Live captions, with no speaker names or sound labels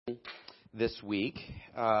this week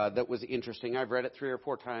that was interesting. I've read it 3 or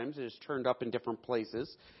 4 times. It has turned up in different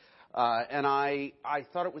places. And I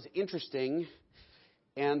thought it was interesting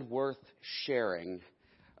and worth sharing.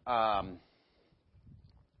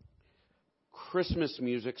 Christmas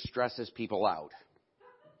music stresses people out.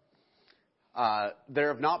 There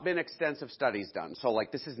have not been extensive studies done. So,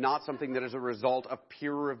 this is not something that is a result of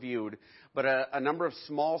peer-reviewed, but a number of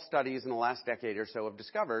small studies in the last decade or so have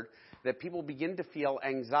discovered that people begin to feel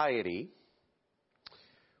anxiety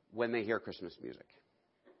when they hear Christmas music.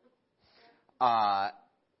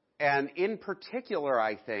 And in particular,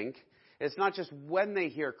 I think, it's not just when they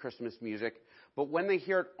hear Christmas music, but when they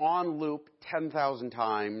hear it on loop 10,000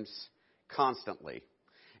 times constantly.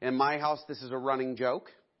 In my house, this is a running joke.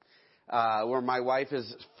 Where my wife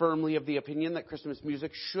is firmly of the opinion that Christmas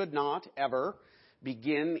music should not ever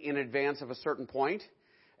begin in advance of a certain point.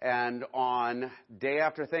 And on day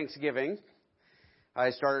after Thanksgiving,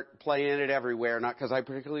 I start playing it everywhere, not because I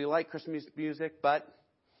particularly like Christmas music, but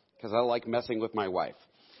because I like messing with my wife.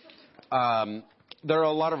 There are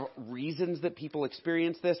a lot of reasons that people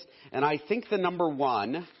experience this, and I think the number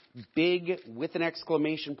one big, with an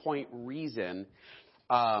exclamation point, reason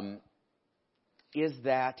is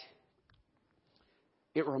that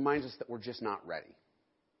it reminds us that we're just not ready.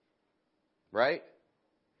 Right?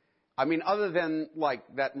 I mean, other than,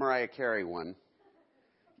 that Mariah Carey one,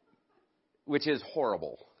 which is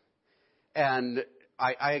horrible. And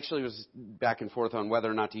I actually was back and forth on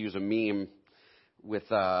whether or not to use a meme with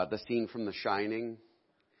the scene from The Shining,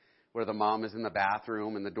 where the mom is in the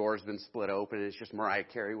bathroom and the door's been split open and it's just Mariah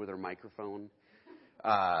Carey with her microphone.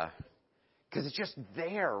 Because it's just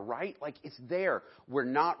there, right? It's there. We're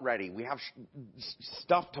not ready. We have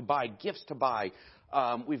stuff to buy, gifts to buy.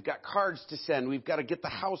 We've got cards to send. We've got to get the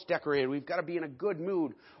house decorated. We've got to be in a good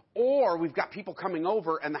mood. Or we've got people coming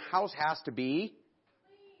over and the house has to be.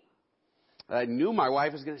 I knew my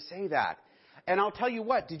wife was going to say that. And I'll tell you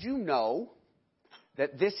what, did you know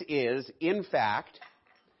that this is, in fact,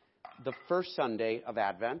 the first Sunday of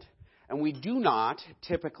Advent? And we do not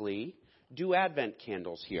typically do Advent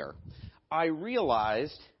candles here. I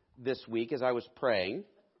realized this week as I was praying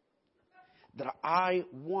that I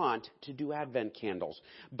want to do Advent candles.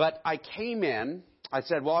 But I came in, I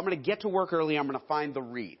said, well, I'm going to get to work early. I'm going to find the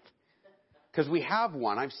wreath. Because we have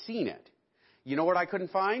one. I've seen it. You know what I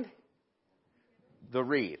couldn't find? The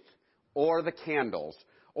wreath. Or the candles.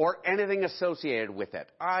 Or anything associated with it.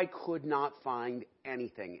 I could not find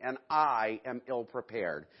anything. And I am ill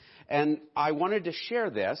prepared. And I wanted to share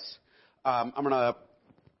this. I'm going to...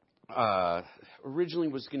 originally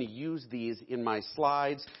was going to use these in my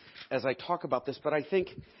slides as I talk about this, but I think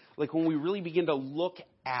when we really begin to look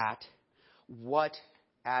at what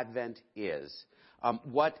Advent is,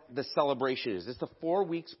 what the celebration is. It's the 4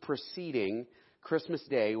 weeks preceding Christmas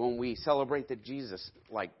Day when we celebrate that Jesus,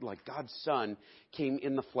 like God's Son, came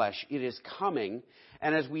in the flesh. It is coming,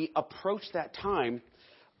 and as we approach that time,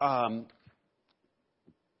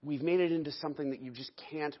 we've made it into something that you just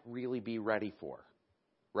can't really be ready for.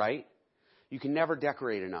 Right? You can never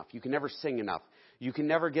decorate enough. You can never sing enough. You can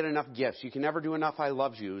never get enough gifts. You can never do enough I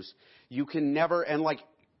love yous. You can never, and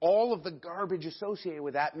all of the garbage associated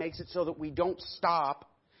with that makes it so that we don't stop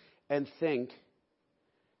and think,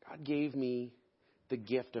 God gave me the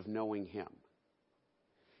gift of knowing Him.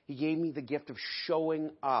 He gave me the gift of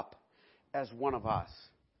showing up as one of us.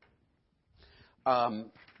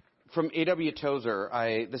 From A.W. Tozer,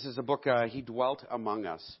 this is a book, He Dwelt Among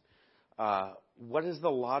Us. What is the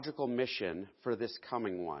logical mission for this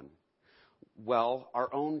coming one? Well,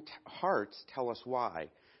 our own hearts tell us why.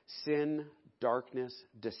 Sin, darkness,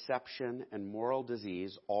 deception, and moral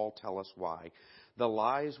disease all tell us why. The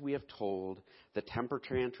lies we have told, the temper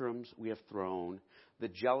tantrums we have thrown, the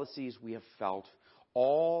jealousies we have felt,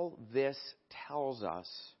 all this tells us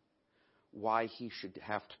why He should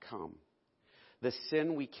have to come. The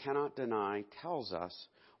sin we cannot deny tells us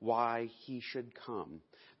why He should come.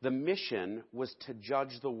 The mission was to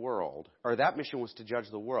judge the world, or that mission was to judge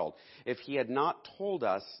the world. If He had not told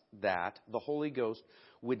us that, the Holy Ghost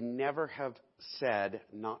would never have said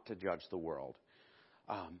not to judge the world.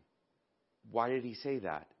 Why did He say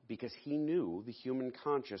that? Because He knew the human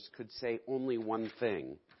conscience could say only one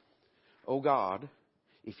thing. Oh God,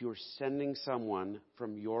 if you're sending someone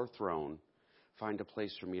from your throne, find a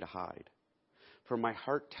place for me to hide. For my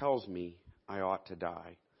heart tells me I ought to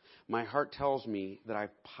die. My heart tells me that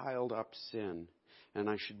I've piled up sin and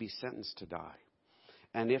I should be sentenced to die.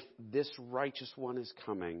 And if this righteous one is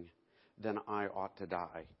coming, then I ought to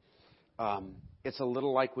die. It's a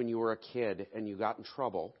little like when you were a kid and you got in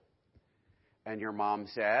trouble and your mom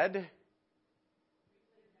said,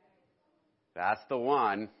 that's the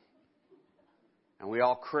one. And we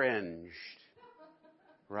all cringed,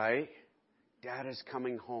 right? Dad is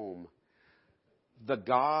coming home. The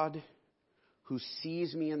God who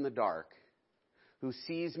sees me in the dark, who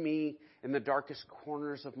sees me in the darkest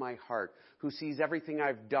corners of my heart, who sees everything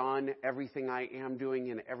I've done, everything I am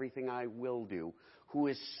doing, and everything I will do, who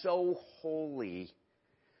is so holy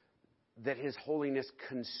that his holiness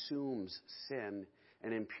consumes sin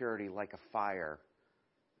and impurity like a fire.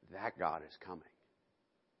 That God is coming.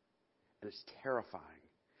 And it's terrifying.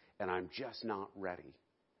 And I'm just not ready.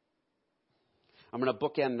 I'm going to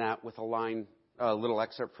bookend that with a little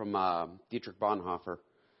excerpt from Dietrich Bonhoeffer.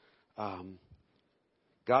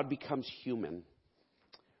 God becomes human,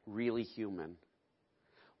 really human.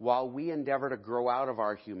 While we endeavor to grow out of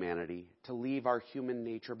our humanity, to leave our human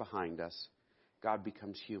nature behind us, God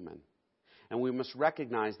becomes human. And we must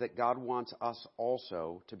recognize that God wants us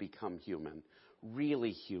also to become human,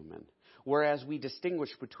 really human. Whereas we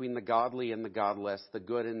distinguish between the godly and the godless, the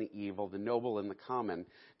good and the evil, the noble and the common,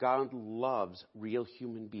 God loves real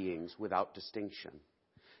human beings without distinction.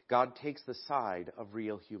 God takes the side of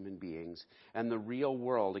real human beings and the real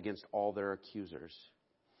world against all their accusers.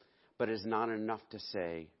 But it is not enough to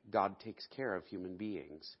say God takes care of human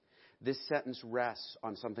beings. This sentence rests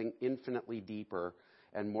on something infinitely deeper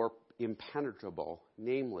and more impenetrable,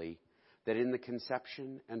 namely that in the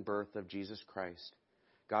conception and birth of Jesus Christ,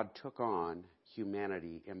 God took on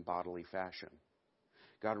humanity in bodily fashion.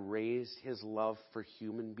 God raised his love for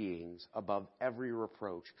human beings above every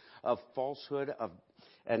reproach of falsehood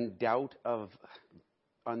and doubt, of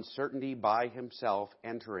uncertainty by himself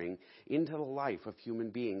entering into the life of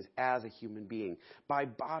human beings as a human being, by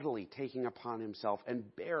bodily taking upon himself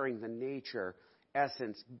and bearing the nature,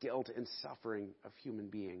 essence, guilt, and suffering of human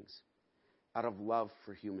beings out of love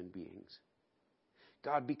for human beings.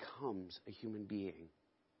 God becomes a human being.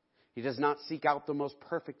 He does not seek out the most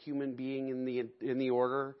perfect human being in the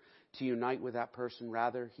order to unite with that person.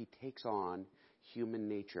 Rather, he takes on human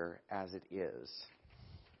nature as it is.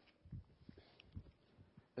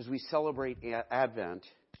 As we celebrate Advent,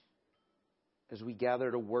 as we gather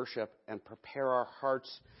to worship and prepare our hearts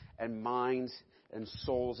and minds and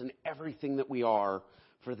souls and everything that we are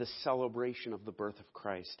for the celebration of the birth of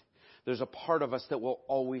Christ, there's a part of us that will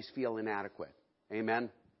always feel inadequate. Amen?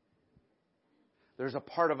 There's a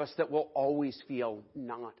part of us that will always feel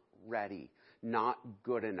not ready, not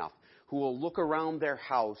good enough, who will look around their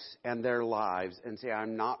house and their lives and say,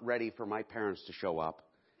 I'm not ready for my parents to show up,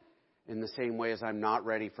 in the same way as I'm not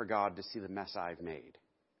ready for God to see the mess I've made.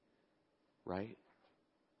 Right?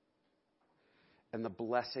 And the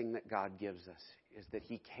blessing that God gives us is that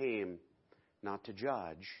he came not to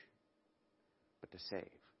judge, but to save.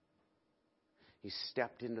 He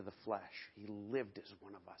stepped into the flesh. He lived as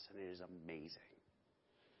one of us, and it is amazing.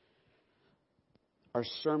 Our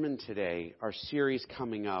sermon today, our series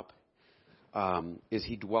coming up, is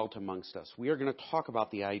He Dwelt Amongst Us. We are going to talk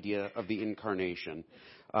about the idea of the incarnation.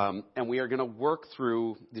 And we are going to work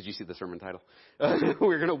through, did you see the sermon title?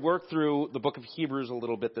 We're going to work through the book of Hebrews a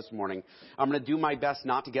little bit this morning. I'm going to do my best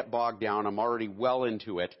not to get bogged down. I'm already well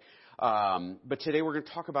into it. But today we're going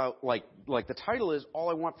to talk about, like the title is, All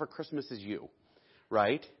I Want for Christmas Is You,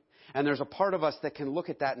 right? And there's a part of us that can look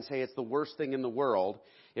at that and say it's the worst thing in the world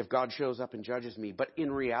if God shows up and judges me. But in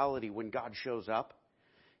reality, when God shows up,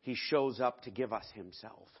 he shows up to give us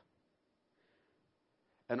himself.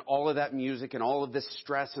 And all of that music and all of this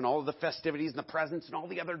stress and all of the festivities and the presents and all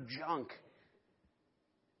the other junk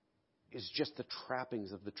is just the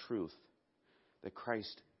trappings of the truth that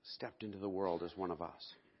Christ stepped into the world as one of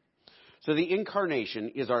us. So the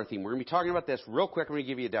incarnation is our theme. We're going to be talking about this real quick. I'm going to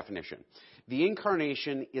give you a definition. The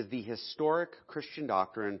incarnation is the historic Christian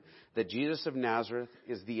doctrine that Jesus of Nazareth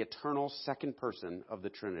is the eternal second person of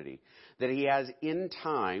the Trinity, that he has in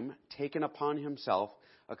time taken upon himself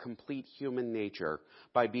a complete human nature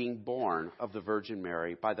by being born of the Virgin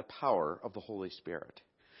Mary by the power of the Holy Spirit,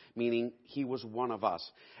 meaning he was one of us.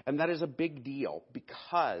 And that is a big deal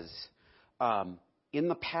because in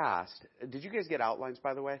the past, did you guys get outlines,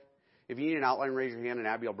 by the way? If you need an outline, raise your hand and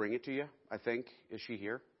Abby will bring it to you, I think. Is she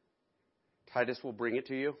here? Titus will bring it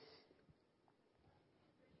to you.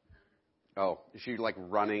 Oh, is she like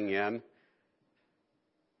running in?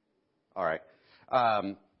 All right.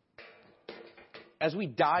 As we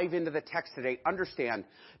dive into the text today, understand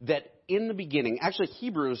that in the beginning, actually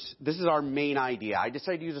Hebrews, this is our main idea. I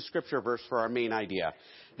decided to use a scripture verse for our main idea.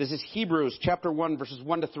 This is Hebrews chapter 1, verses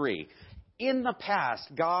 1 to 3. In the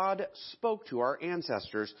past, God spoke to our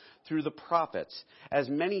ancestors through the prophets as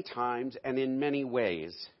many times and in many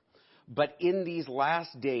ways. But in these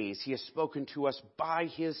last days, he has spoken to us by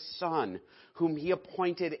his Son, whom he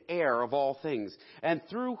appointed heir of all things, and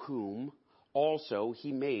through whom also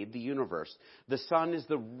he made the universe. The sun is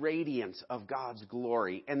the radiance of God's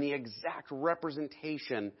glory and the exact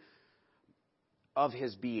representation of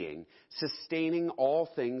his being, sustaining all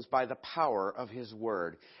things by the power of his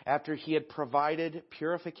word. After he had provided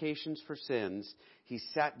purifications for sins, he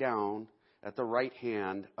sat down at the right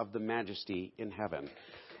hand of the majesty in heaven.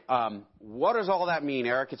 What does all that mean,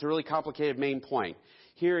 Eric? It's a really complicated main point.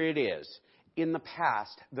 Here it is. In the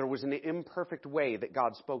past, there was an imperfect way that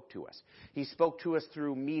God spoke to us. He spoke to us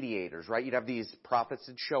through mediators, right? You'd have these prophets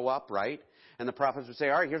that show up, right? And the prophets would say,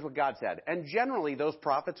 all right, here's what God said. And generally, those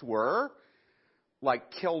prophets were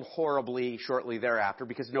killed horribly shortly thereafter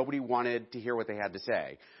because nobody wanted to hear what they had to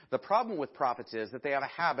say. The problem with prophets is that they have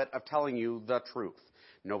a habit of telling you the truth.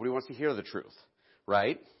 Nobody wants to hear the truth,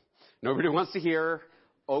 right? Nobody wants to hear,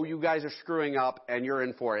 oh, you guys are screwing up and you're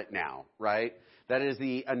in for it now, right? That is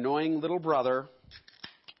the annoying little brother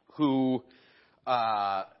who,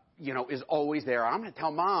 is always there. I'm going to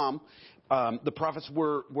tell Mom. The prophets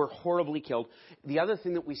were horribly killed. The other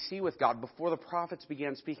thing that we see with God, before the prophets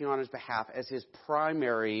began speaking on his behalf as his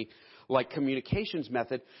primary, communications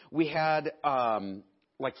method, we had,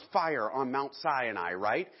 fire on Mount Sinai,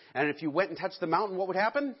 right? And if you went and touched the mountain, what would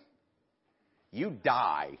happen? You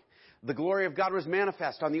die. The glory of God was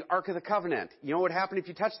manifest on the Ark of the Covenant. You know what would happen if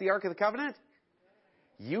you touched the Ark of the Covenant?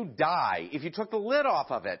 You die. If you took the lid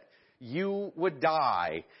off of it, you would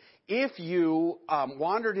die. If you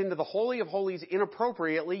wandered into the Holy of Holies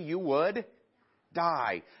inappropriately, you would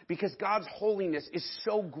die. Because God's holiness is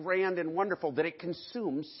so grand and wonderful that it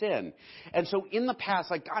consumes sin. And so in the past,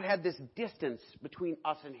 God had this distance between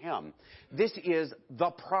us and him. This is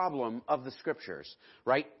the problem of the Scriptures,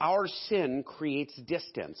 right? Our sin creates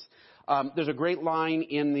distance. There's a great line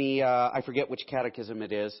in the, I forget which catechism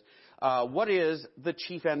it is. What is the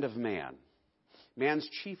chief end of man? Man's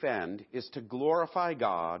chief end is to glorify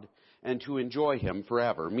God and to enjoy him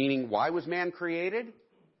forever. Meaning, why was man created?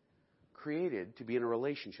 Created to be in a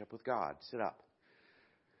relationship with God. Sit up.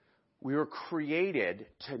 We were created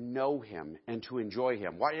to know him and to enjoy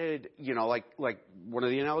him. Why did, like one of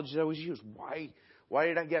the analogies I always use, why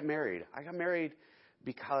did I get married? I got married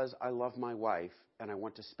because I love my wife and I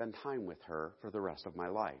want to spend time with her for the rest of my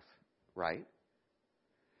life. Right?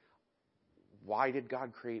 Why did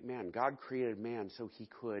God create man? God created man so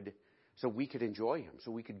we could enjoy him,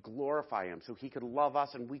 so we could glorify him, so he could love us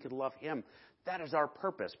and we could love him. That is our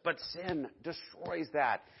purpose. But sin destroys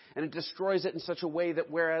that. And it destroys it in such a way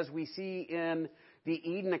that whereas we see in the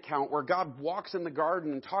Eden account where God walks in the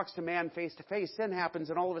garden and talks to man face to face, sin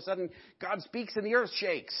happens and all of a sudden God speaks and the earth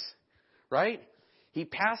shakes. Right? He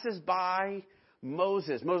passes by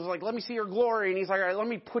Moses. Moses is like, let me see your glory. And he's like, all right, let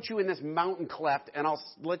me put you in this mountain cleft and I'll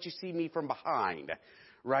let you see me from behind.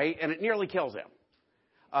 Right? And it nearly kills him.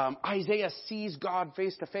 Isaiah sees God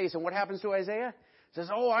face to face. And what happens to Isaiah? He says,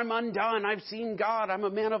 oh, I'm undone. I've seen God. I'm a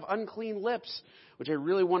man of unclean lips, which I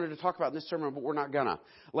really wanted to talk about in this sermon, but we're not gonna.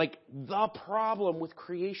 The problem with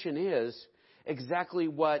creation is exactly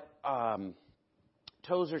what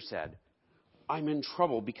Tozer said. I'm in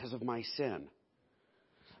trouble because of my sin.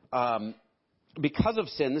 Because of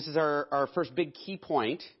sin, this is our first big key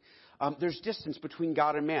point, there's distance between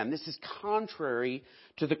God and man. This is contrary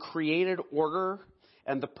to the created order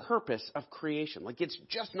and the purpose of creation. It's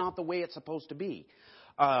just not the way it's supposed to be.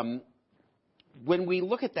 When we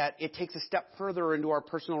look at that, it takes a step further into our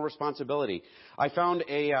personal responsibility. I found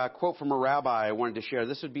a quote from a rabbi I wanted to share.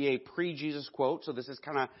 This would be a pre-Jesus quote, so this is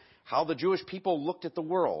kind of how the Jewish people looked at the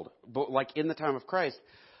world, but in the time of Christ.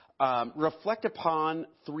 Reflect upon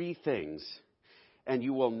three things, and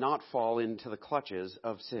you will not fall into the clutches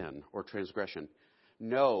of sin or transgression.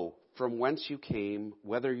 Know from whence you came,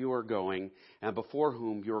 whither you are going, and before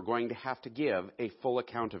whom you are going to have to give a full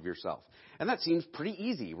account of yourself. And that seems pretty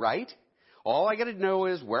easy, right? All I got to know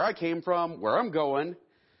is where I came from, where I'm going,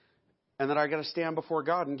 and then I got to stand before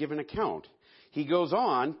God and give an account. He goes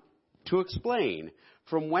on to explain,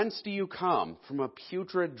 from whence do you come? From a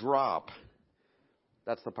putrid drop.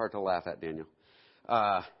 That's the part to laugh at, Daniel.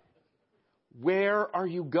 Where are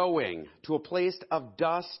you going? To a place of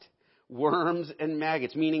dust, worms, and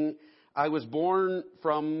maggots. Meaning, I was born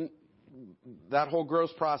from that whole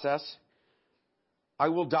gross process. I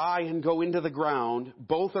will die and go into the ground.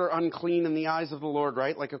 Both are unclean in the eyes of the Lord,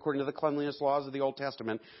 right? According to the cleanliness laws of the Old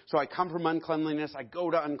Testament. So I come from uncleanliness. I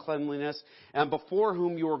go to uncleanliness. And before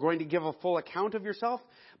whom you are going to give a full account of yourself?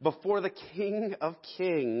 Before the King of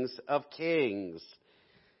Kings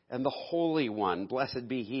and the Holy One, blessed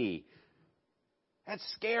be He. That's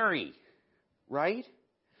scary, right?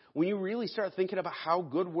 When you really start thinking about how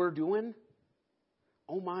good we're doing,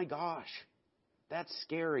 oh my gosh, that's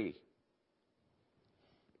scary.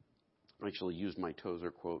 I actually used my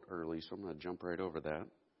Tozer quote early, so I'm going to jump right over that,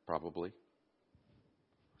 probably.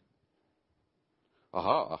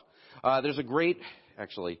 There's a great,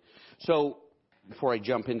 so before I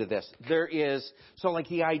jump into this,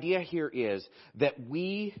 the idea here is that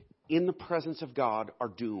we, in the presence of God, are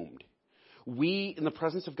doomed. We, in the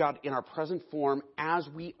presence of God, in our present form, as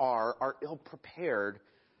we are ill-prepared,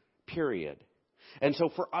 period. And so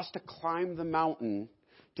for us to climb the mountain,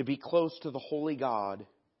 to be close to the holy God,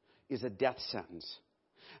 is a death sentence.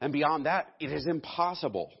 And beyond that, it is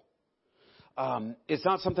impossible. It's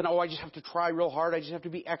not something, I just have to try real hard. I just have to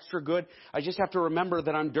be extra good. I just have to remember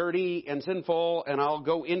that I'm dirty and sinful, and I'll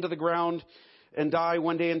go into the ground and die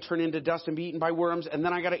one day and turn into dust and be eaten by worms, and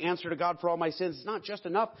then I got to answer to God for all my sins. It's not just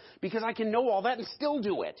enough, because I can know all that and still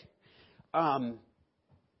do it.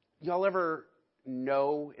 Y'all ever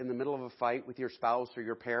know in the middle of a fight with your spouse or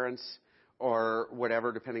your parents or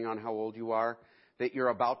whatever, depending on how old you are, that you're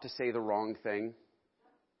about to say the wrong thing?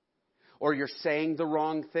 Or you're saying the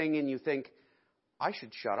wrong thing and you think, I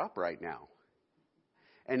should shut up right now.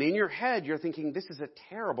 And in your head, you're thinking, this is a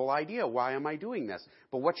terrible idea. Why am I doing this?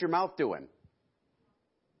 But what's your mouth doing?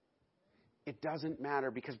 It doesn't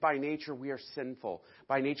matter, because by nature we are sinful.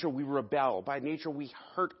 By nature we rebel. By nature we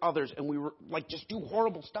hurt others and we just do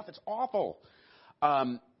horrible stuff. It's awful.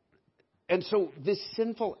 And so this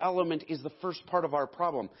sinful element is the first part of our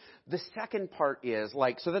problem. The second part is,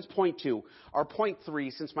 so that's point 2. Our point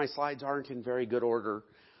 3, since my slides aren't in very good order,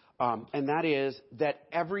 and that is that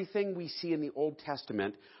everything we see in the Old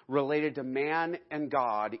Testament related to man and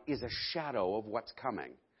God is a shadow of what's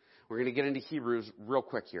coming. We're going to get into Hebrews real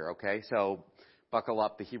quick here, okay? So buckle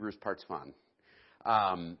up. The Hebrews part's fun.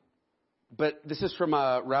 But this is from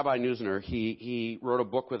Rabbi Neusner. He wrote a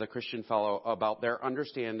book with a Christian fellow about their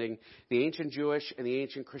understanding, the ancient Jewish and the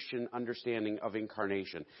ancient Christian understanding of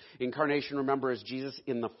incarnation. Incarnation, remember, is Jesus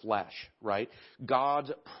in the flesh, right?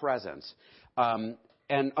 God's presence.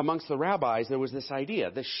 And amongst the rabbis, there was this idea.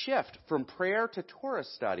 The shift from prayer to Torah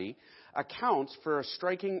study accounts for a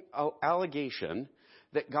striking allegation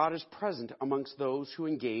that God is present amongst those who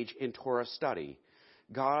engage in Torah study.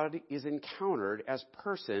 God is encountered as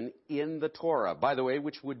person in the Torah, by the way,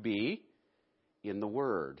 which would be in the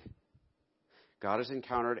Word. God is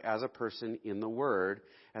encountered as a person in the Word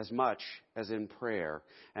as much as in prayer.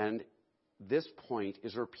 And this point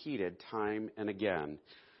is repeated time and again.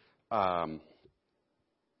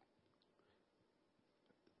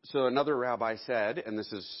 So another rabbi said, and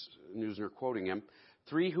this is Neusner quoting him,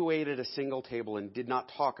 3 who ate at a single table and did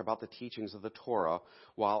not talk about the teachings of the Torah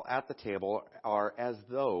while at the table are as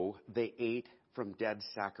though they ate from dead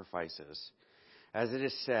sacrifices. As it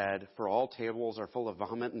is said, for all tables are full of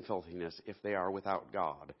vomit and filthiness if they are without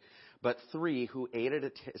God. But 3 who ate at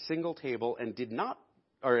a single table and did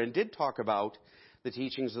talk about the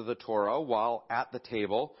teachings of the Torah while at the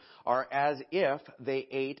table are as if they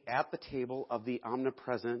ate at the table of the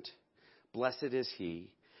omnipresent. Blessed is he.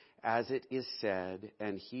 As it is said,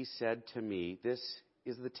 and he said to me, this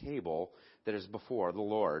is the table that is before the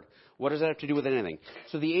Lord. What does that have to do with anything?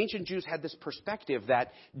 So the ancient Jews had this perspective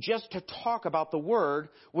that just to talk about the Word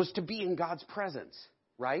was to be in God's presence,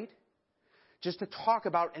 right? Just to talk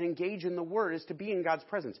about and engage in the Word is to be in God's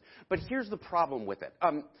presence. But here's the problem with it.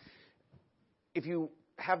 If you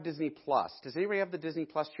have Disney Plus, does anybody have the Disney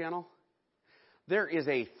Plus channel? There is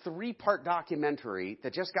a 3-part documentary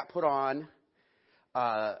that just got put on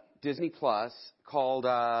Disney Plus called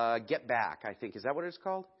Get Back, I think. Is that what it's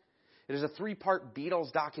called? It is a 3-part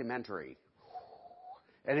Beatles documentary.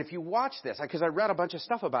 And if you watch this, because I read a bunch of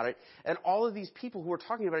stuff about it, and all of these people who were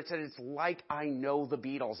talking about it said it's like I know the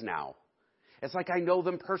Beatles now. It's like I know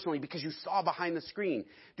them personally because you saw behind the screen.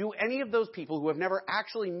 Do any of those people who have never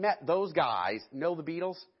actually met those guys know the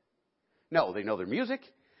Beatles? No, they know their music.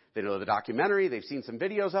 They know the documentary. They've seen some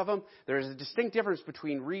videos of them. There's a distinct difference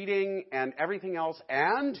between reading and everything else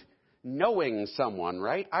and knowing someone,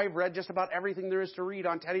 right? I've read just about everything there is to read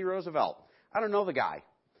on Teddy Roosevelt. I don't know the guy.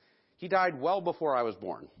 He died well before I was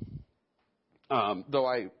born. Though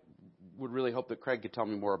I would really hope that Craig could tell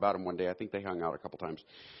me more about him one day. I think they hung out a couple times.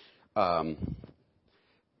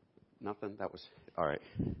 Nothing? That was... All right.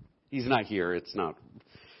 He's not here. It's not...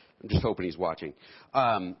 I'm just hoping he's watching.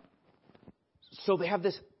 So they have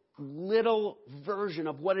this little version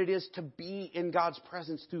of what it is to be in God's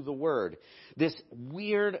presence through the Word. This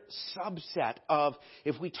weird subset of,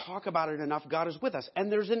 if we talk about it enough, God is with us.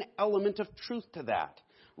 And there's an element of truth to that,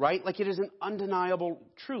 right? Like it is an undeniable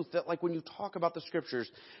truth that like when you talk about the Scriptures,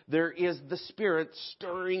 there is the Spirit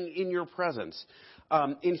stirring in your presence.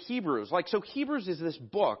 In Hebrews, Hebrews is this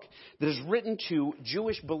book that is written to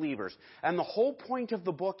Jewish believers. And the whole point of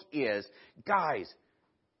the book is, guys,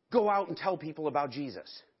 go out and tell people about Jesus,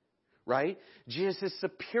 right? Jesus is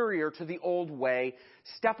superior to the old way.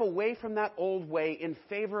 Step away from that old way in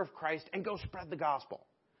favor of Christ and go spread the gospel,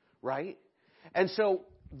 right? And so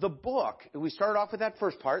the book, we started off with that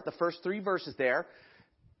first part, the first 3 verses there.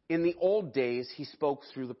 In the old days, he spoke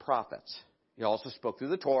through the prophets. He also spoke through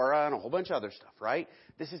the Torah and a whole bunch of other stuff, right?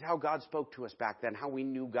 This is how God spoke to us back then, how we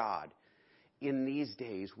knew God. In these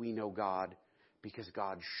days, we know God because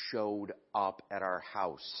God showed up at our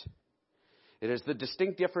house. It is the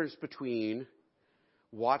distinct difference between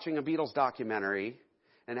watching a Beatles documentary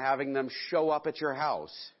and having them show up at your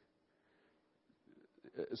house.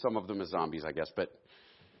 Some of them as zombies, I guess, but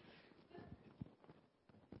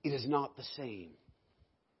it is not the same.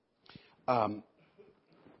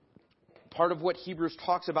 Part of what Hebrews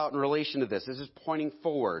talks about in relation to this is pointing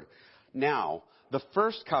forward. Now, the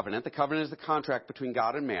first covenant, the covenant is the contract between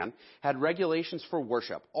God and man, had regulations for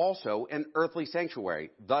worship. Also, an earthly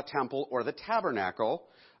sanctuary, the temple or the tabernacle,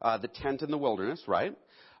 the tent in the wilderness, right?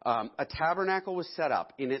 A tabernacle was set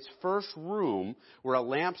up. In its first room were a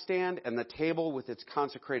lampstand and the table with its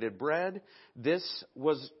consecrated bread. This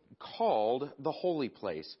was called the holy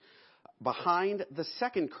place. Behind the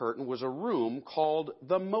second curtain was a room called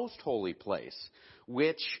the most holy place,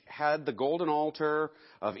 which had the golden altar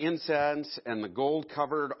of incense and the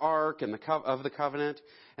gold-covered ark and of the covenant.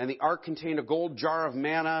 And the ark contained a gold jar of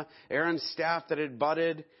manna, Aaron's staff that had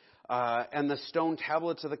budded, and the stone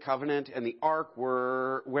tablets of the covenant. And the ark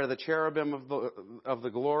were where the cherubim of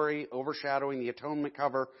the glory overshadowing the atonement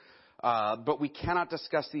cover. But we cannot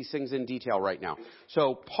discuss these things in detail right now.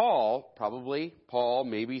 So Paul,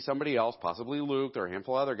 maybe somebody else, possibly Luke, there are a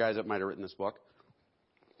handful of other guys that might have written this book.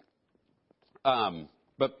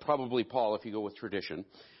 But probably Paul, if you go with tradition,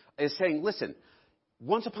 is saying, listen,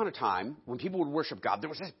 once upon a time, when people would worship God, there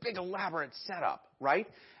was this big elaborate setup, right?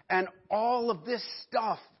 And all of this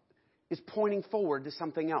stuff is pointing forward to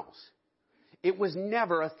something else. It was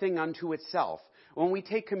never a thing unto itself. When we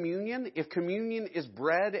take communion, if communion is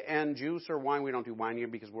bread and juice or wine, we don't do wine here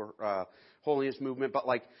because we're holiness movement, but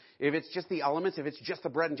like if it's just the elements, if it's just the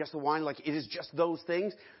bread and just the wine, like it is just those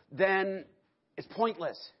things, then it's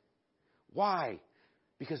pointless. Why?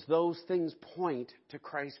 Because those things point to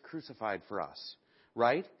Christ crucified for us,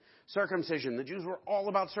 right? Circumcision. The Jews were all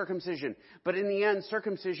about circumcision, but in the end,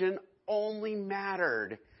 circumcision only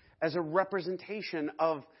mattered as a representation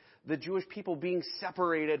of the Jewish people being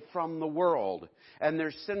separated from the world and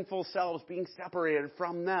their sinful selves being separated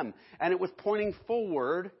from them. And it was pointing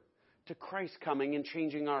forward to Christ coming and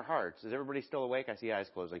changing our hearts. Is everybody still awake? I see eyes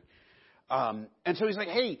closing. And so he's like,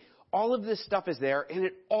 hey, all of this stuff is there and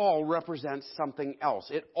it all represents something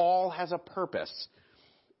else. It all has a purpose.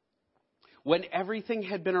 When everything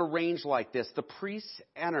had been arranged like this, the priests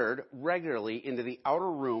entered regularly into the outer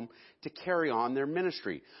room to carry on their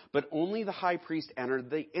ministry. But only the high priest entered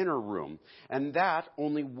the inner room, and that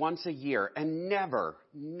only once a year, and never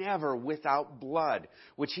without blood,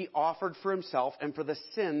 which he offered for himself and for the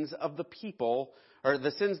sins of the people, or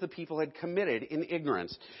the sins the people had committed in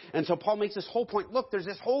ignorance. And so Paul makes this whole point. Look, there's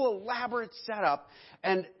this whole elaborate setup,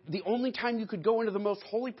 and the only time you could go into the most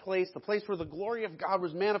holy place, the place where the glory of God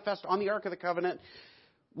was manifest on the Ark of the Covenant,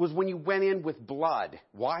 was when you went in with blood.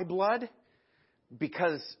 Why blood?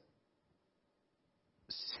 Because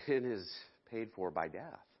sin is paid for by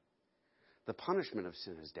death. The punishment of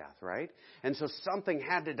sin is death, right? And so something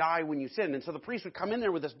had to die when you sinned. And so the priest would come in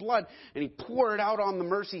there with this blood and he'd pour it out on the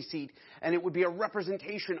mercy seat. And it would be a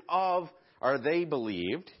representation of, or they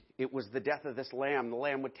believed, it was the death of this lamb. The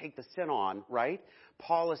lamb would take the sin on, right?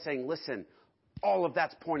 Paul is saying, listen, all of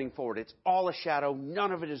that's pointing forward. It's all a shadow.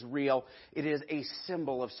 None of it is real. It is a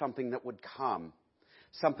symbol of something that would come.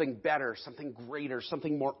 Something better, something greater,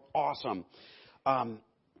 something more awesome. I'm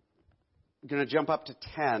going to jump up to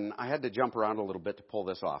 10. I had to jump around a little bit to pull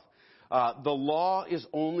this off. The law is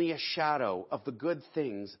only a shadow of the good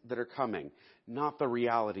things that are coming, not the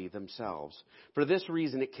reality themselves. For this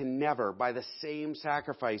reason, it can never, by the same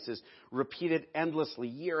sacrifices, repeated endlessly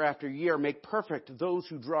year after year, make perfect those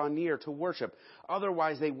who draw near to worship.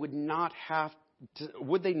 Otherwise, they would not have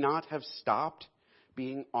stopped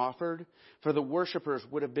being offered? For the worshipers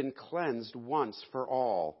would have been cleansed once for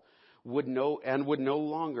all. Would no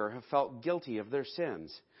longer have felt guilty of their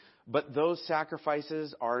sins. But those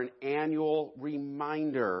sacrifices are an annual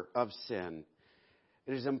reminder of sin.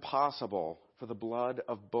 It is impossible for the blood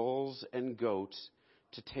of bulls and goats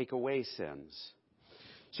to take away sins.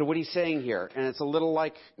 So what he's saying here, and it's a little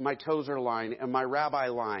like my Tozer line and my rabbi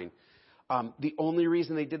line, the only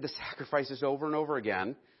reason they did the sacrifices over and over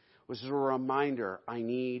again was as a reminder, I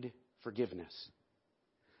need forgiveness.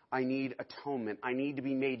 I need atonement. I need to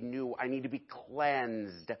be made new. I need to be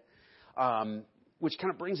cleansed. Which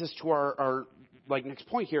kind of brings us to our next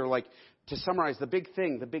point here. To summarize, the big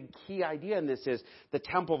thing, the big key idea in this is the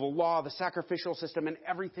temple, the law, the sacrificial system, and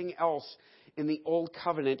everything else in the old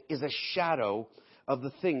covenant is a shadow of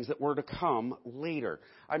the things that were to come later.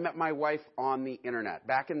 I met my wife on the internet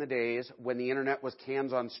back in the days when the internet was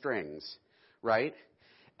cans on strings, right?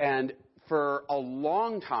 And for a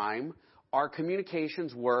long time, our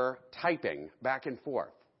communications were typing back and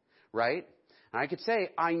forth, right? And I could say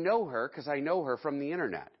I know her because I know her from the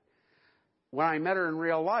internet. When I met her in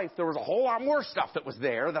real life, there was a whole lot more stuff that was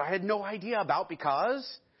there that I had no idea about because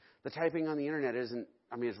the typing on the internet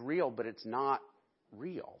it's real, but it's not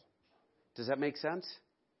real. Does that make sense?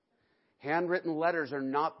 Handwritten letters are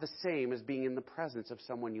not the same as being in the presence of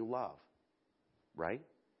someone you love, right?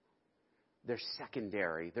 They're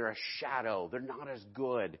secondary. They're a shadow. They're not as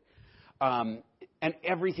good. And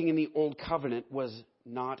everything in the old covenant was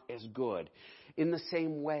not as good. In the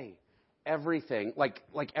same way, everything,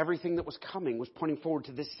 everything that was coming was pointing forward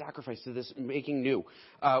to this sacrifice, to this making new.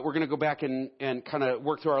 We're going to go back and kind of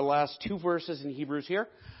work through our last two verses in Hebrews here.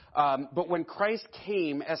 But when Christ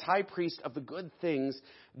came as high priest of the good things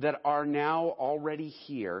that are now already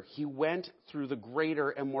here, he went through the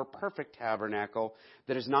greater and more perfect tabernacle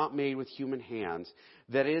that is not made with human hands,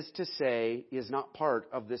 that is to say, is not part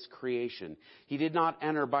of this creation. He did not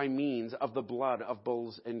enter by means of the blood of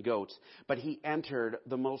bulls and goats, but he entered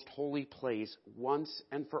the most holy place once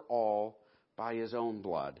and for all by his own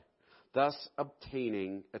blood, thus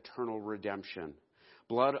obtaining eternal redemption.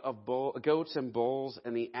 Blood of goats and bulls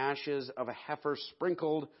and the ashes of a heifer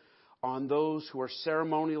sprinkled on those who are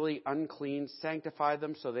ceremonially unclean sanctify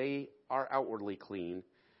them so they are outwardly clean.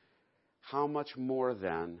 How much more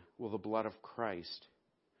then will the blood of Christ,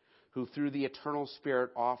 who through the eternal Spirit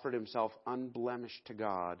offered himself unblemished to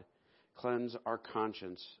God, cleanse our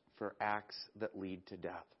conscience for acts that lead to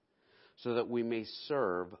death, so that we may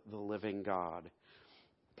serve the living God?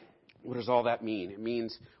 What does all that mean? It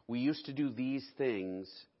means we used to do these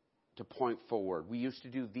things to point forward. We used to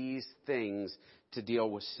do these things to deal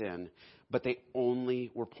with sin, but they only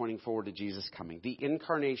were pointing forward to Jesus coming. The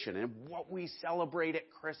incarnation, and what we celebrate at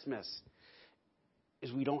Christmas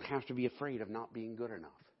is we don't have to be afraid of not being good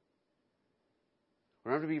enough. We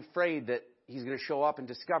don't have to be afraid that he's going to show up and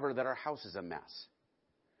discover that our house is a mess.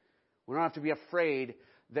 We don't have to be afraid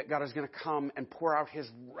that God is going to come and pour out his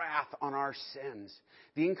wrath on our sins.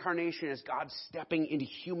 The incarnation is God stepping into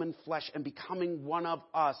human flesh and becoming one of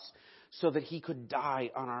us so that he could die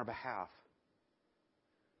on our behalf.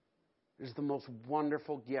 It is the most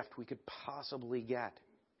wonderful gift we could possibly get.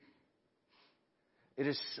 It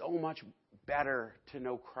is so much better to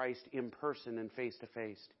know Christ in person and face to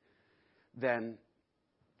face than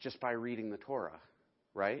just by reading the Torah,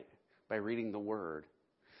 right? By reading the Word.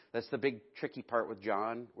 That's the big tricky part with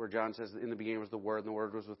John, where John says in the beginning was the Word, and the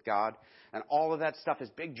Word was with God. And all of that stuff is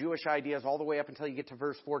big Jewish ideas all the way up until you get to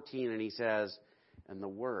verse 14, and he says, and the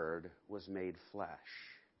Word was made flesh.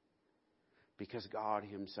 Because God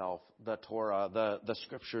himself, the Torah, the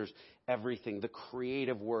Scriptures, everything, the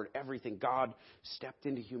creative Word, everything, God stepped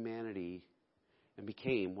into humanity and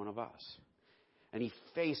became one of us. And he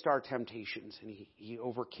faced our temptations, and he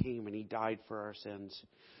overcame, and he died for our sins.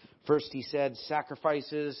 First, he said,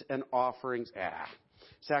 sacrifices and offerings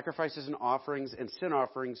and sin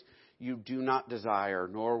offerings you do not desire,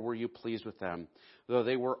 nor were you pleased with them, though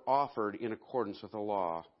they were offered in accordance with the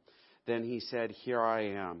law. Then he said, here I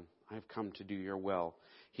am. I have come to do your will.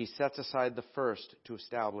 He sets aside the first to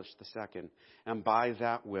establish the second. And by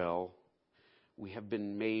that will, we have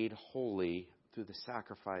been made holy through the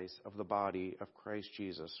sacrifice of the body of Christ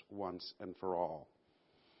Jesus once and for all.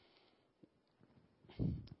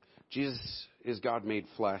 Jesus is God made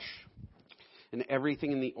flesh. And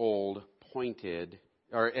everything in the old pointed,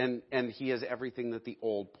 and he is everything that the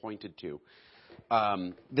old pointed to.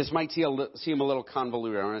 This might seem a little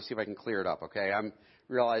convoluted. I want to see if I can clear it up, okay? I'm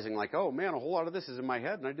realizing oh man, a whole lot of this is in my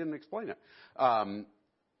head and I didn't explain it.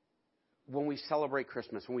 When we celebrate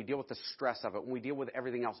Christmas, when we deal with the stress of it, when we deal with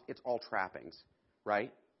everything else, it's all trappings,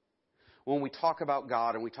 right? When we talk about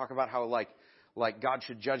God and we talk about how God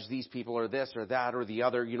should judge these people or this or that or the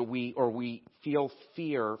other, we feel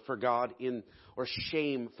fear for God or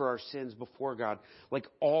shame for our sins before God.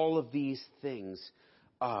 All of these things,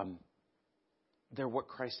 they're what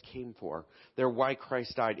Christ came for. They're why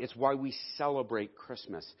Christ died. It's why we celebrate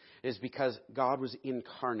Christmas. It's because God was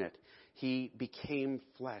incarnate. He became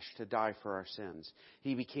flesh to die for our sins.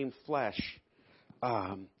 He became flesh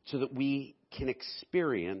so that we can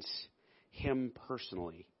experience him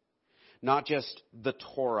personally. Not just the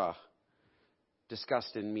Torah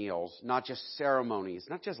discussed in meals, not just ceremonies,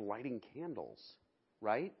 not just lighting candles,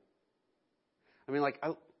 right? I mean, like,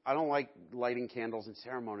 I don't like lighting candles in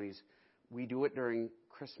ceremonies. We do it during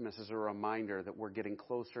Christmas as a reminder that we're getting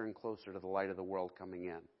closer and closer to the light of the world coming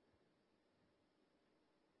in.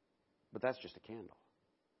 But that's just a candle.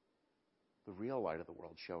 The real light of the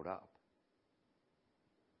world showed up.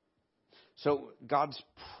 So God's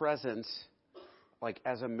presence, like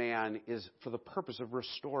as a man, is for the purpose of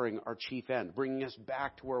restoring our chief end, bringing us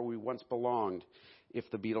back to where we once belonged, if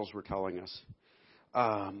the Beatles were telling us.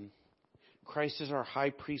 Christ is our high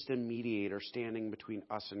priest and mediator standing between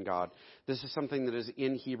us and God. This is something that is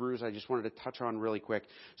in Hebrews. I just wanted to touch on really quick.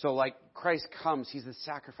 So like Christ comes, he's the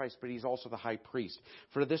sacrifice, but he's also the high priest.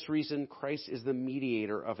 For this reason, Christ is the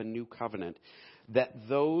mediator of a new covenant, that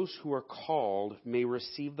those who are called may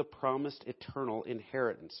receive the promised eternal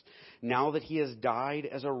inheritance, now that he has died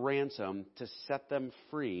as a ransom to set them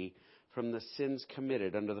free from the sins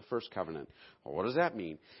committed under the first covenant. Well, what does that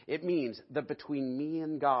mean? It means that between me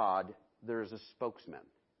and God, there's a spokesman,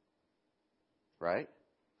 right?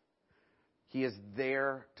 He is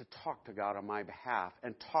there to talk to God on my behalf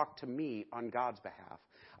and talk to me on God's behalf.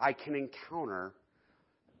 I can encounter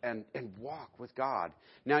and walk with God.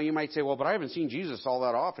 Now you might say, well, but I haven't seen Jesus all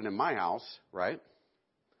that often in my house, right?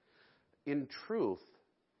 In truth,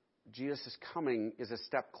 Jesus' coming is a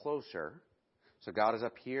step closer. So God is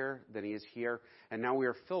up here, then he is here, and now we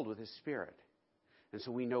are filled with his Spirit. And so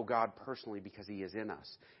we know God personally because he is in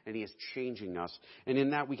us and he is changing us. And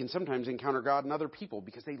in that we can sometimes encounter God in other people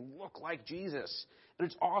because they look like Jesus. And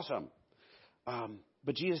it's awesome.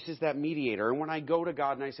 But Jesus is that mediator. And when I go to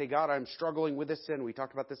God and I say, God, I'm struggling with this sin. We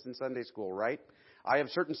talked about this in Sunday school, right? I have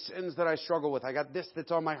certain sins that I struggle with. I got this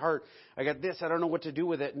that's on my heart. I got this. I don't know what to do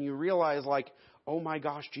with it. And you realize like, oh my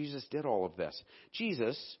gosh, Jesus did all of this.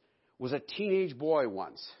 Jesus was a teenage boy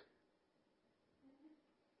once.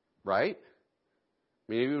 Right?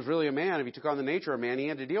 I mean, if he was really a man, if he took on the nature of a man, he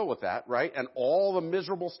had to deal with that, right? And all the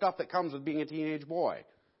miserable stuff that comes with being a teenage boy,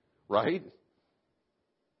 right?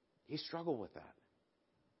 He struggled with that.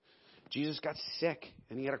 Jesus got sick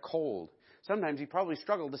and he had a cold. Sometimes he probably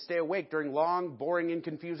struggled to stay awake during long, boring, and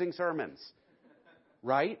confusing sermons,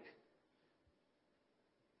 right?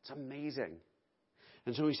 It's amazing.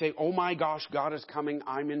 And so we say, oh my gosh, God is coming,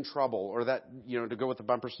 I'm in trouble. Or that, to go with the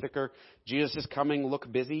bumper sticker, Jesus is coming,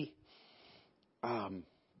 look busy.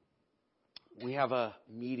 We have a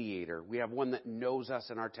mediator. We have one that knows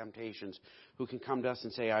us and our temptations, who can come to us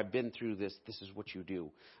and say, I've been through this. This is what you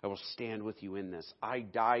do. I will stand with you in this. I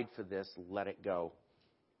died for this. Let it go.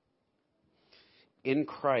 In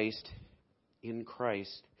Christ,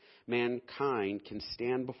 mankind can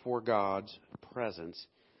stand before God's presence,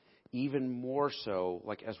 even more so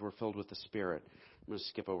like as we're filled with the Spirit. I'm going to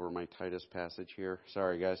skip over my Titus passage here.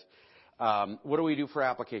 Sorry, guys. What do we do for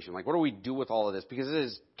application? Like, what do we do with all of this? Because it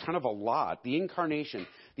is kind of a lot. The incarnation,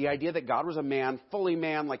 the idea that God was a man, fully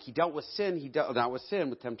man, like he dealt with sin, not with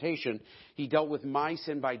sin, with temptation. He dealt with my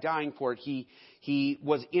sin by dying for it. He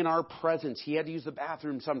was in our presence. He had to use the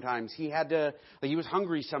bathroom sometimes. He was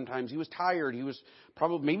hungry sometimes. He was tired. He was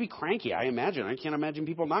probably maybe cranky, I imagine. I can't imagine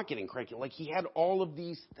people not getting cranky. Like, he had all of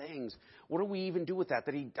these things. What do we even do with that?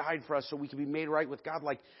 That he died for us so we can be made right with God?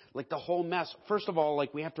 Like the whole mess. First of all,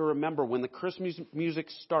 like, we have to remember when the Christmas music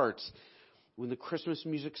starts,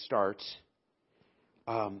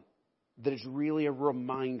 that it's really a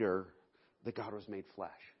reminder that God was made flesh.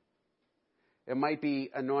 It might be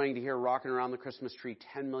annoying to hear rocking around the Christmas tree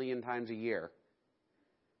 10 million times a year.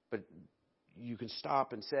 But you can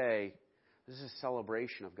stop and say, this is a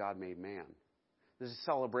celebration of God made man. This is a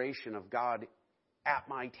celebration of God at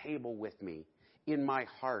my table with me, in my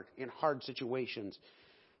heart, in hard situations.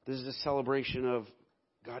 This is a celebration of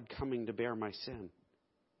God coming to bear my sin.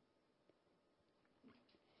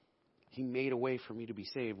 He made a way for me to be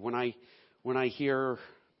saved. When I hear,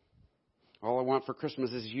 all I want for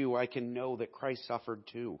Christmas is you, I can know that Christ suffered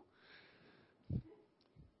too.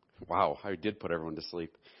 Wow, I did put everyone to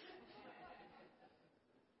sleep.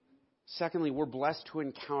 Secondly, we're blessed to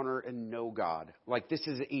encounter and know God. Like, this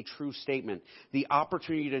is a true statement. The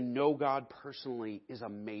opportunity to know God personally is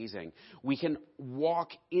amazing. We can walk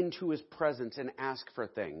into his presence and ask for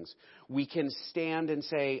things. We can stand and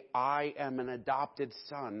say, I am an adopted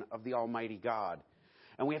son of the Almighty God.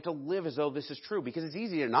 And we have to live as though this is true, because it's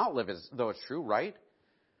easy to not live as though it's true, right?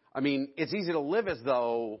 I mean, it's easy to live as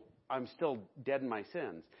though I'm still dead in my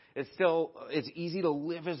sins. It's easy to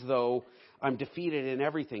live as though I'm defeated in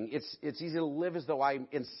everything. It's easy to live as though I'm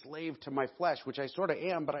enslaved to my flesh, which I sort of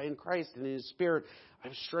am, but in Christ and in his Spirit, I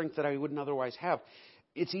have strength that I wouldn't otherwise have.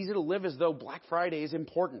 It's easy to live as though Black Friday is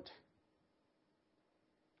important.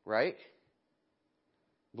 Right?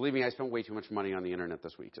 Believe me, I spent way too much money on the internet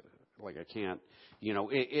this week. Like, I can't,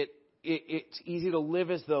 it's easy to live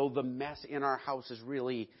as though the mess in our house is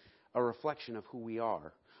really a reflection of who we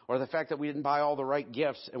are. Or the fact that we didn't buy all the right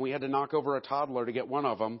gifts and we had to knock over a toddler to get one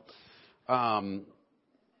of them.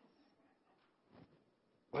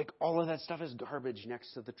 Like, all of that stuff is garbage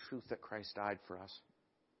next to the truth that Christ died for us.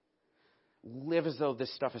 Live as though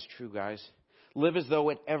this stuff is true, guys. Live as though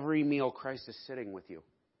at every meal Christ is sitting with you.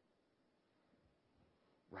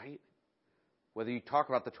 Right? Whether you talk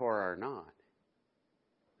about the Torah or not.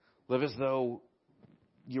 Live as though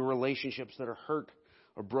your relationships that are hurt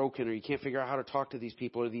or broken, or you can't figure out how to talk to these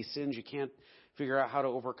people, or these sins you can't figure out how to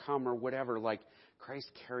overcome, or whatever. Like, Christ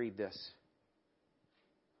carried this.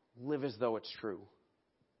 Live as though it's true.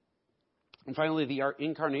 And finally, the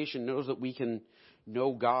incarnation knows that we can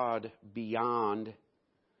know God beyond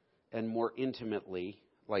and more intimately.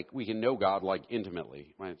 Like, we can know God, like,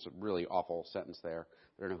 intimately. Right? It's a really awful sentence there.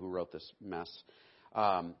 I don't know who wrote this mess.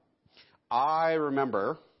 I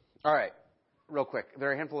remember, all right, real quick. There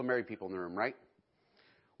are a handful of married people in the room, right?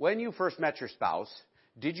 When you first met your spouse,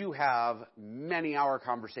 did you have many-hour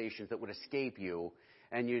conversations that would escape you,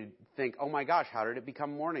 and you'd think, oh my gosh, how did it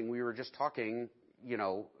become morning? We were just talking,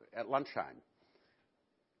 at lunchtime.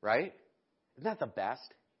 Right? Isn't that the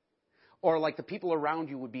best? Or like the people around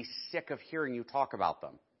you would be sick of hearing you talk about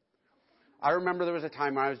them. I remember there was a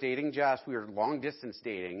time when I was dating Jess. We were long-distance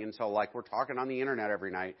dating, and so like we're talking on the internet every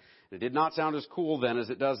night. It did not sound as cool then as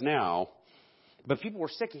it does now. But people were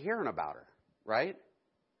sick of hearing about her, right?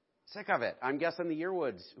 Sick of it. I'm guessing the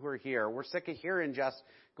Yearwoods who are here, we're sick of hearing Jess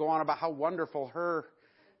go on about how wonderful her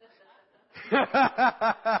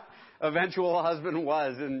eventual husband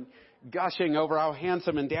was, and gushing over how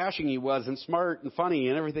handsome and dashing he was, and smart and funny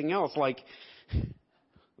and everything else. Like,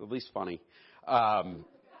 at least funny. I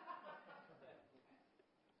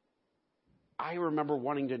remember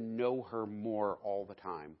wanting to know her more all the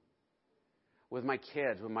time. With my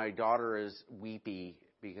kids, when my daughter is weepy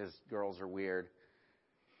because girls are weird,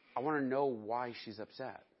 I want to know why she's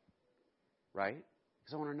upset. Right?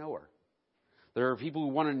 Because I want to know her. There are people who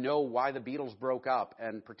want to know why the Beatles broke up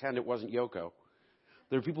and pretend it wasn't Yoko.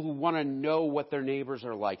 There are people who want to know what their neighbors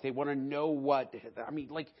are like. They want to know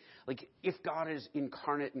if God is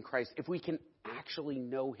incarnate in Christ, if we can actually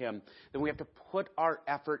know him, then we have to put our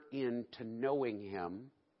effort into knowing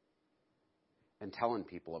him and telling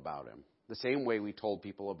people about him. The same way we told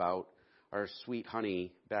people about our sweet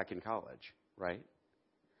honey back in college, right?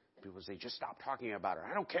 People say, just stop talking about her.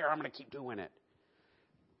 I don't care. I'm going to keep doing it.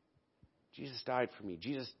 Jesus died for me.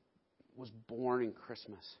 Jesus was born in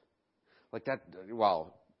Christmas. Like that,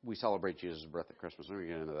 well, we celebrate Jesus' birth at Christmas. Let me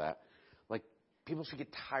get into that. Like, people should get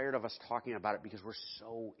tired of us talking about it because we're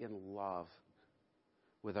so in love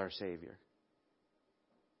with our Savior.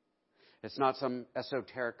 It's not some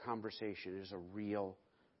esoteric conversation. It is a real,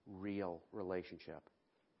 real relationship.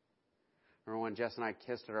 Remember when Jess and I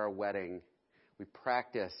kissed at our wedding, we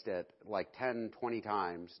practiced it like 10, 20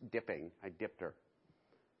 times, dipping. I dipped her.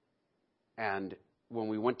 And when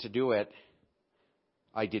we went to do it,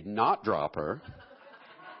 I did not drop her.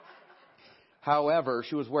 However,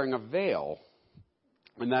 she was wearing a veil,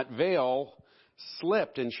 and that veil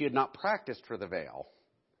slipped, and she had not practiced for the veil.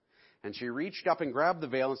 And she reached up and grabbed the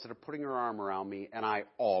veil instead of putting her arm around me, and I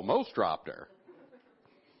almost dropped her.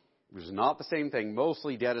 It was not the same thing.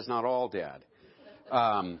 Mostly dead is not all dead.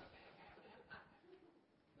 And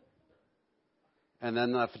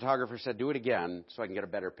then the photographer said, do it again so I can get a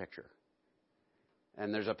better picture.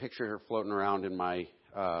 And there's a picture floating around in my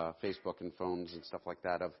Facebook and phones and stuff like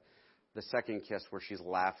that of the second kiss where she's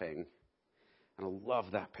laughing. And I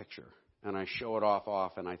love that picture. And I show it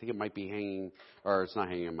off, and I think it might be hanging, or it's not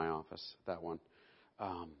hanging in my office, that one.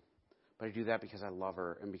 But I do that because I love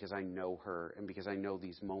her, and because I know her, and because I know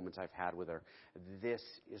these moments I've had with her. This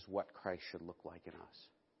is what Christ should look like in us.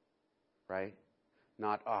 Right?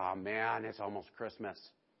 Not, oh man, it's almost Christmas.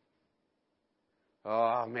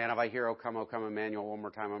 Oh man, if I hear O Come Emmanuel one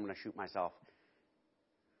more time, I'm going to shoot myself.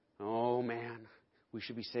 Oh man, we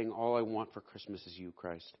should be saying, all I want for Christmas is you,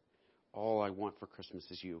 Christ. All I want for Christmas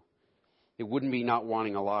is you. It wouldn't be not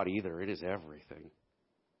wanting a lot either. It is everything.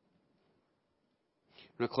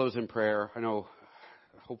 I'm going to close in prayer. I know,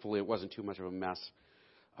 hopefully it wasn't too much of a mess.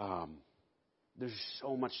 There's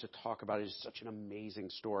so much to talk about. It is such an amazing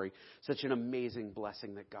story, such an amazing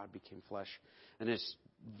blessing that God became flesh. And His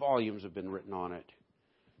volumes have been written on it.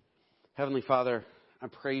 Heavenly Father, I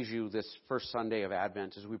praise you this first Sunday of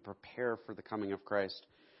Advent as we prepare for the coming of Christ.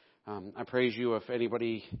 I praise you if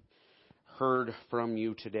anybody heard from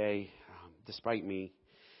you today, despite me.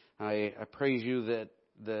 I praise you that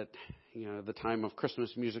the time of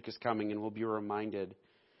Christmas music is coming and we'll be reminded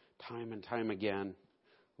time and time again,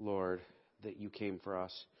 Lord, that you came for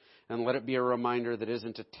us. And let it be a reminder that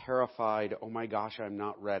isn't a terrified, oh my gosh, I'm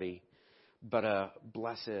not ready, but a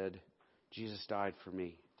blessed, Jesus died for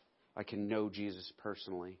me. I can know Jesus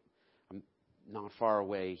personally. I'm not far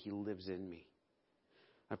away. He lives in me.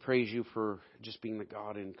 I praise you for just being the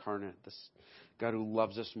God incarnate, this God who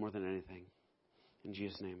loves us more than anything. In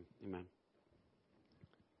Jesus' name, amen.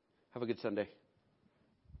 Have a good Sunday.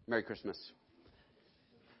 Merry Christmas.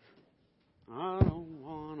 I don't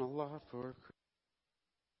want a lot for Christmas.